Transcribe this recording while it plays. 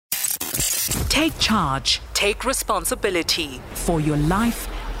Take charge. Take responsibility for your life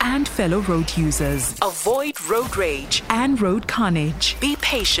and fellow road users. Avoid road rage and road carnage. Be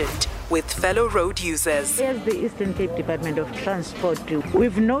patient with fellow road users. As the Eastern Cape Department of Transport,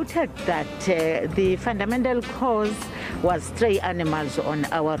 we've noted that the fundamental cause was stray animals on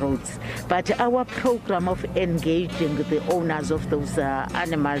our roads. But our program of engaging the owners of those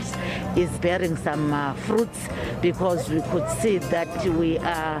animals is bearing some fruits, because we could see that we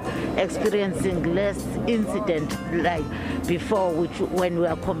are experiencing less incident like before, when we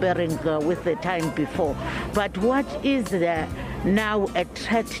are comparing with the time before. But what is now a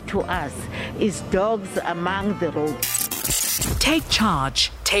threat to us is dogs among the roads. Take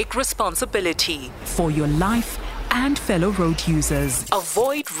charge. Take responsibility for your life and fellow road users.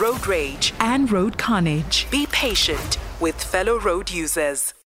 Avoid road rage and road carnage. Be patient with fellow road users.